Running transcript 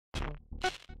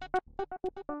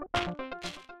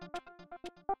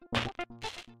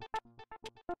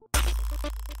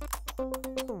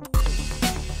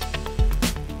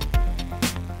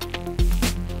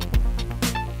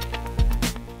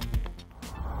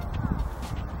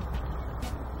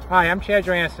Hi, I'm Chad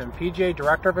Johansen, PGA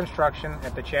Director of Instruction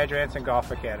at the Chad Johansen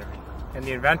Golf Academy, and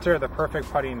the inventor of the Perfect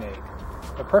Putting Aid.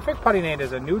 The Perfect Putting Aid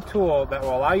is a new tool that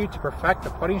will allow you to perfect the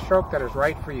putting stroke that is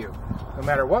right for you. No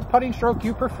matter what putting stroke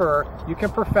you prefer, you can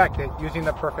perfect it using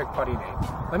the Perfect Putting Aid.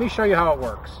 Let me show you how it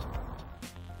works.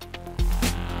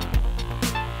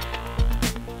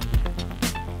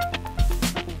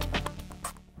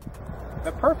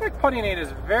 The Perfect Putting Aid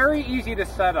is very easy to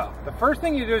set up. The first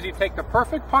thing you do is you take the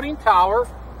Perfect Putting Tower,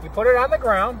 you put it on the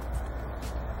ground,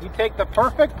 you take the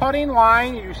Perfect Putting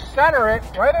line, you center it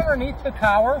right underneath the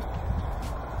tower,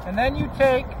 and then you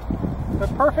take the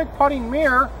Perfect Putting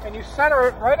mirror and you center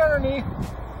it right underneath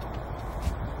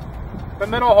the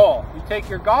middle hole. You take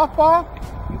your golf ball,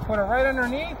 you put it right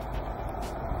underneath,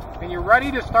 and you're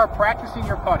ready to start practicing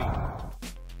your putting.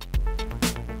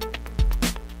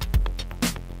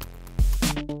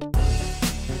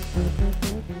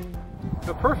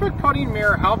 The Perfect Putting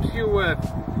mirror helps you with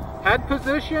head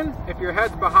position, if your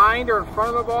head's behind or in front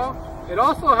of the ball. It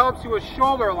also helps you with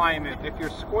shoulder alignment, if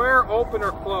you're square, open,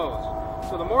 or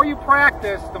closed. So the more you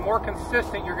practice, the more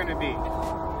consistent you're going to be.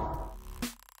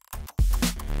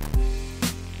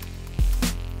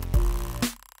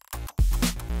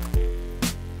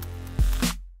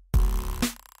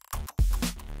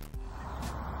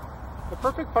 The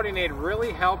Perfect Putting Aid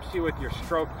really helps you with your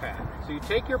stroke path. So you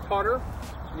take your putter,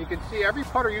 and you can see every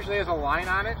putter usually has a line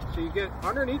on it. So you get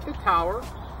underneath the tower,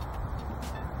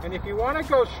 and if you want to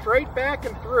go straight back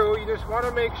and through, you just want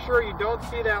to make sure you don't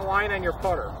see that line on your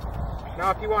putter.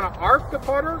 Now if you want to arc the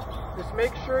putter, just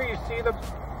make sure you see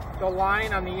the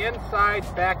line on the inside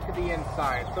back to the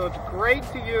inside. So it's great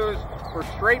to use for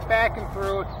straight back and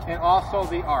through, and also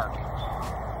the arc.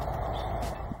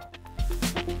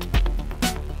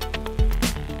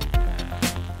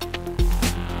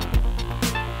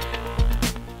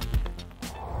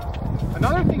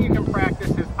 Another thing you can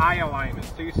practice is eye alignment.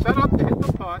 So you set up to hit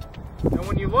the putt, and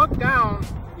when you look down,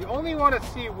 you only want to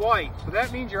see white. So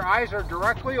that means your eyes are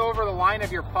directly over the line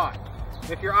of your putt.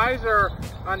 If your eyes are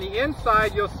on the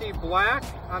inside, you'll see black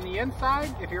on the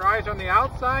inside. If your eyes are on the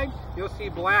outside, you'll see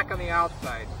black on the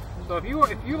outside. So if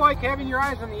you like having your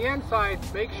eyes on the inside,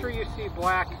 make sure you see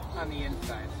black on the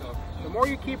inside. So the more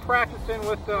you keep practicing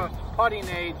with the putting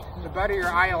aid, the better your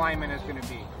eye alignment is going to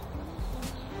be.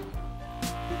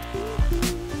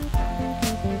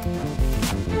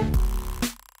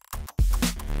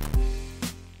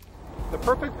 The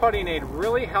Perfect Putting Aid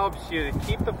really helps you to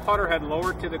keep the putter head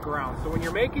lower to the ground. So when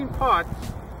you're making putts,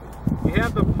 you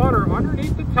have the putter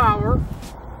underneath the tower,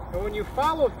 and when you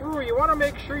follow through, you want to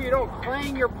make sure you don't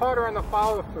clang your putter on the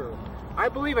follow through. I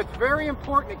believe it's very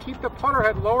important to keep the putter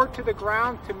head lower to the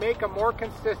ground to make a more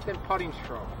consistent putting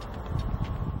stroke.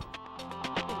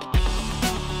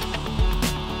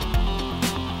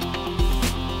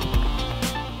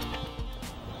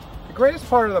 The greatest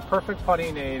part of the Perfect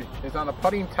Putting Aid is on the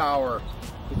putting tower,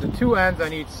 is the two ends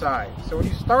on each side. So when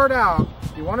you start out,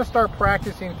 you want to start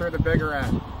practicing through the bigger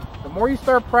end. The more you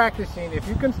start practicing, if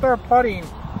you can start putting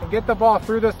and get the ball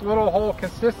through this little hole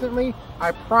consistently,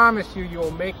 I promise you, you will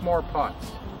make more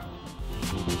putts.